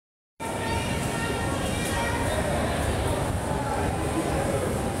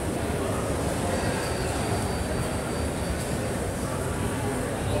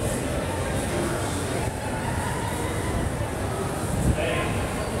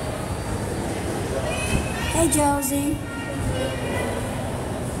Hey, Josie.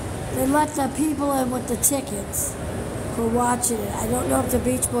 They let the people in with the tickets for watching it. I don't know if the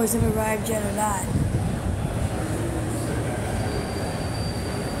Beach Boys have arrived yet or not.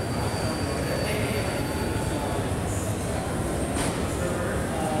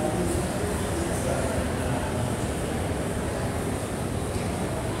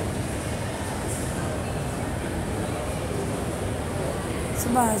 It's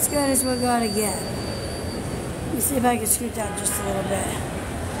about as good as we're going to get. Let me see if I can scoot down just a little bit.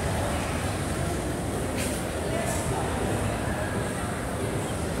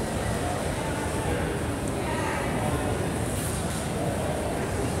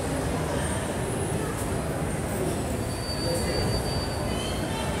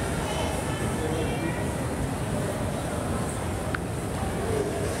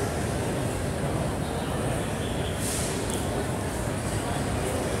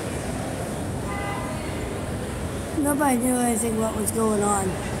 Nobody knew anything what was going on.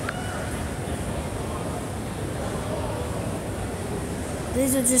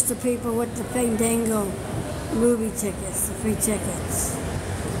 These are just the people with the Fandango movie tickets, the free tickets.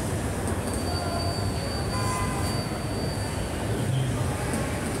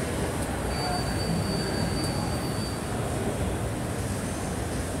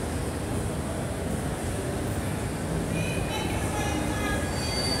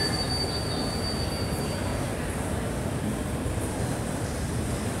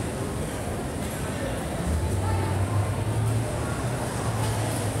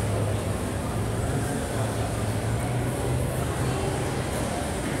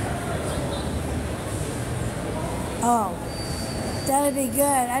 Oh, that'd be good.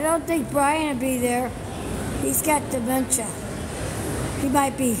 I don't think Brian would be there. He's got dementia. He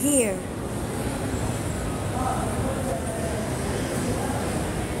might be here.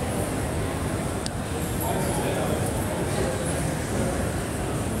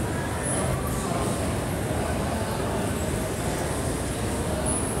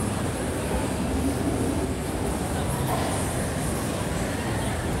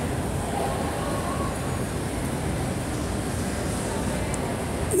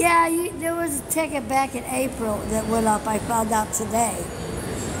 Yeah, there was a ticket back in April that went up. I found out today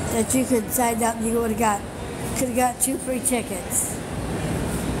that you could sign up and you could have got 2 free tickets.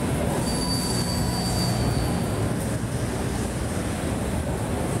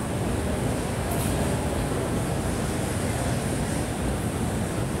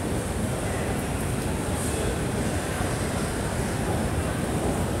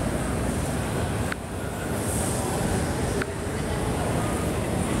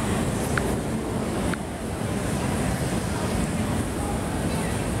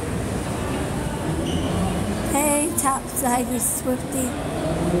 Topside is Swifty.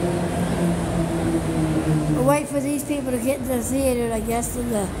 We'll wait for these people to get into the theater, and I guess then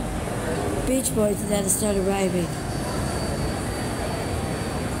the Beach Boys and then start arriving.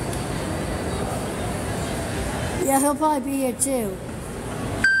 Yeah, he'll probably be here too.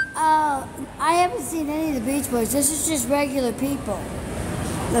 I haven't seen any of the Beach Boys. This is just regular people.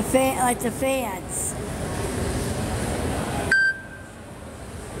 Like the fans.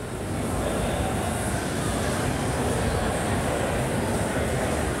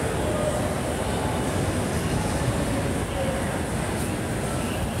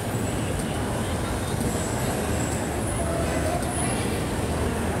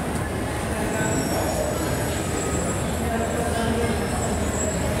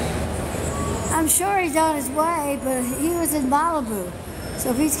 I'm sure he's on his way, but he was in Malibu.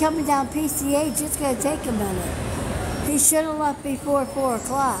 So if he's coming down PCH, it's going to take a minute. He should have left before 4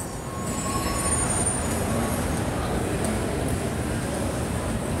 o'clock.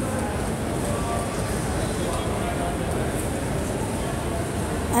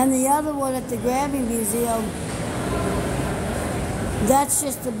 And the other one at the Grammy Museum, that's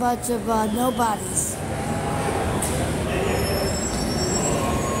just a bunch of nobodies.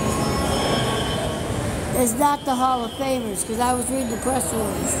 It's not the Hall of Famers, because I was reading the press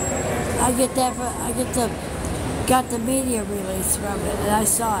release. Got the media release from it, and I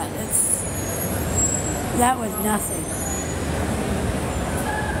saw it. That was nothing.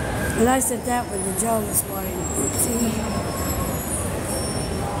 And I said that with the Joe this morning. Oopsie.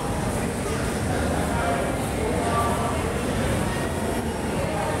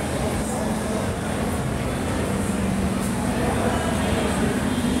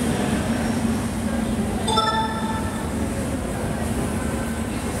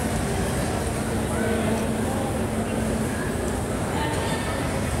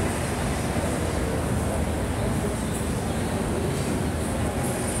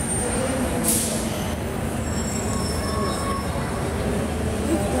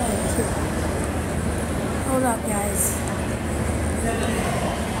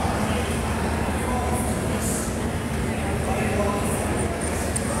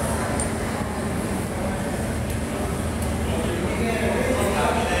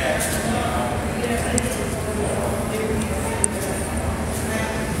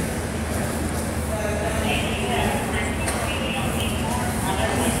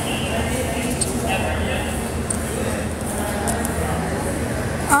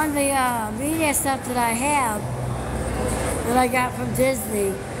 media stuff that I have that I got from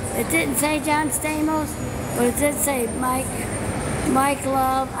Disney, it didn't say John Stamos, but it did say Mike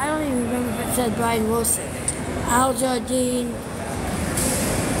Love. I don't even remember if it said Brian Wilson, Al Jardine.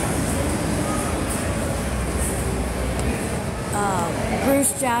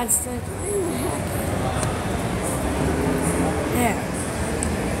 Bruce Johnston. Where the heck? There.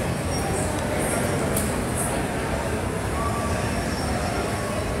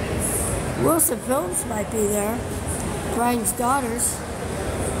 Wilson Phillips might be there. Brian's daughters.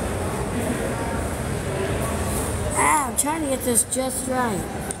 I'm trying to get this just right.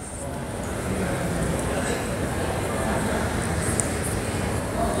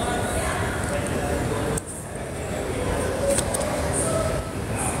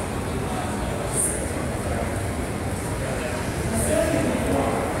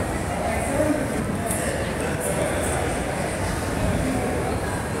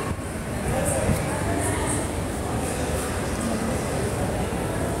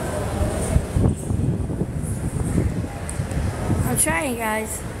 I'm trying,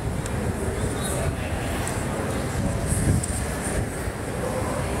 guys.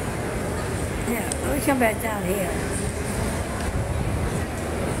 Yeah, let me come back down here.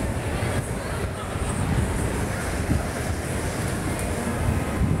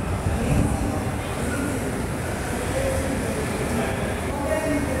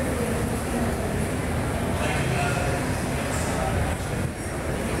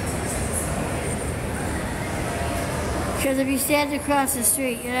 Because if you stand across the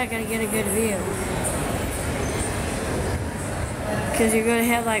street, you're not going to get a good view. Because you're going to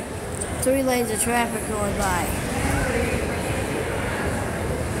have like 3 lanes of traffic going by.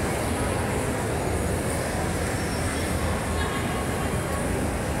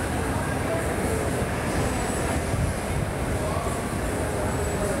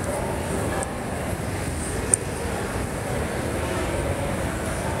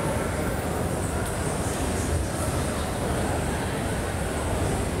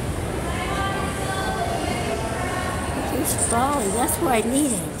 It's falling, that's what I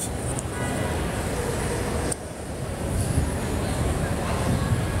needed.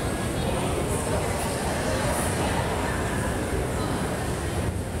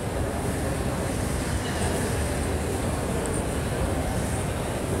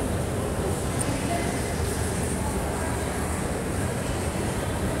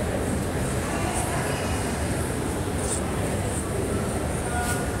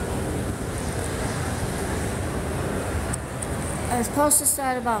 I was supposed to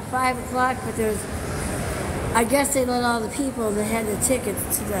start about 5 o'clock, but I guess they let all the people that had the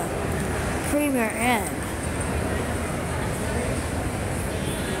tickets to the premiere in.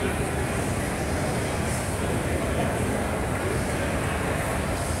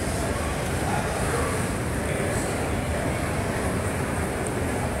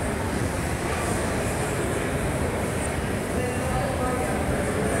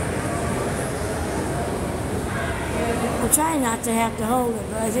 I'm trying not to have to hold it,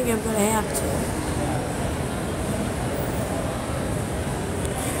 but I think I'm going to have to.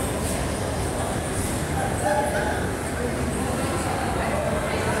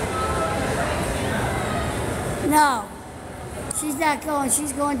 No, she's not going.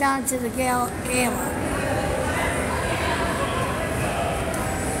 She's going down to the gala.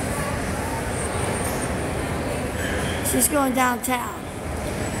 She's going downtown.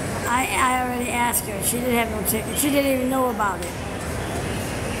 I already asked her. She didn't have no ticket. She didn't even know about it.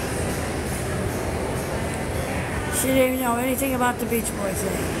 She didn't even know anything about the Beach Boys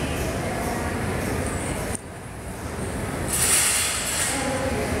thing.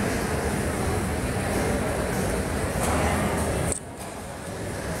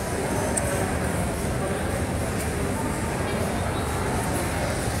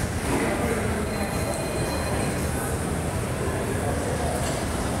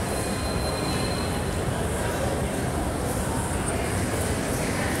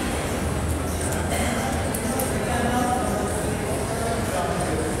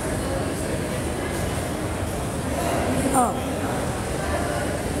 Oh.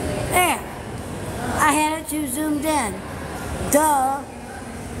 There. I had it too zoomed in. Duh.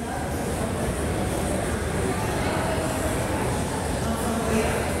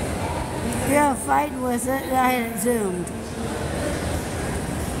 You're fighting with it, and I had it zoomed.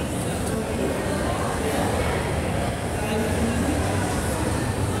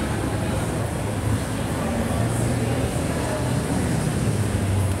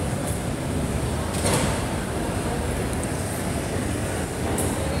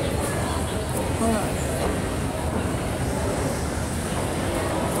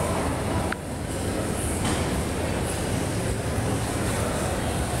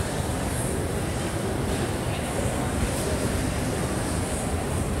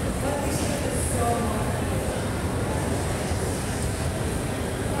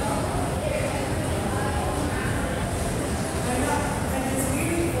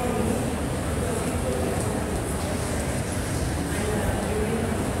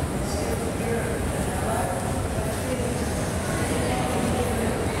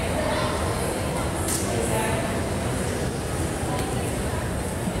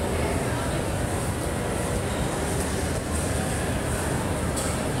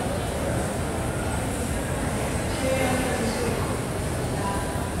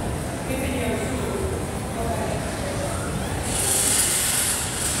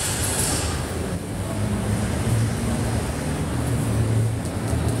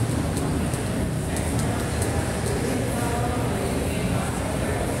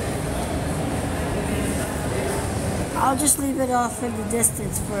 I'll just leave it off in the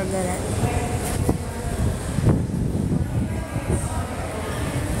distance for a minute.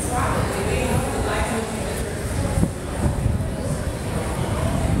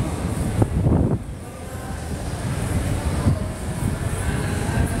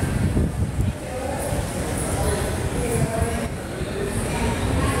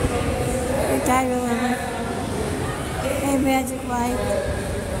 Hey, Tiger Lily. Hey, Magic Mike.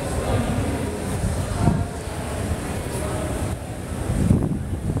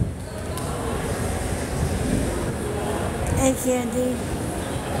 Hey, Candy.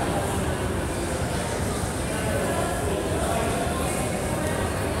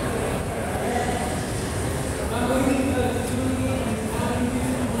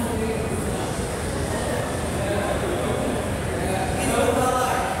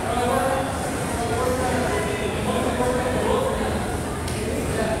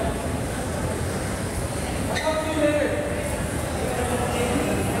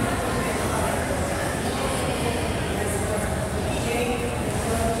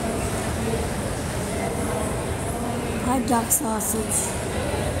 Hot dog sausage.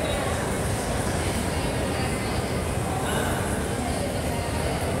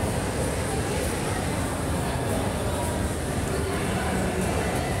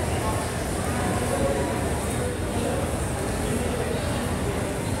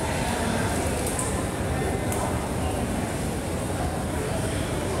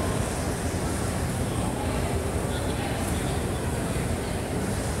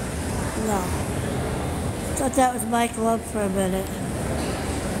 No. Thought that was Mike Love for a minute.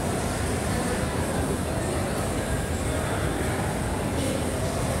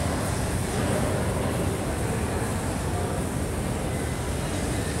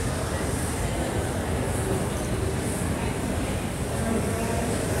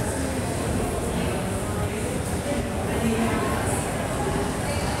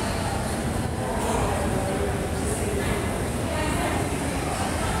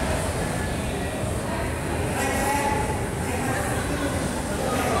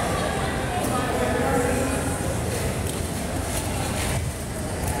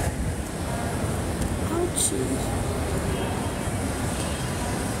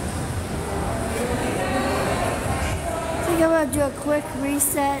 I think I'm going to do a quick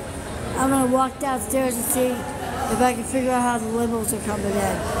reset. I'm going to walk downstairs and see if I can figure out how the limos are coming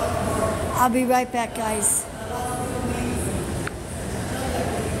in. I'll be right back, guys.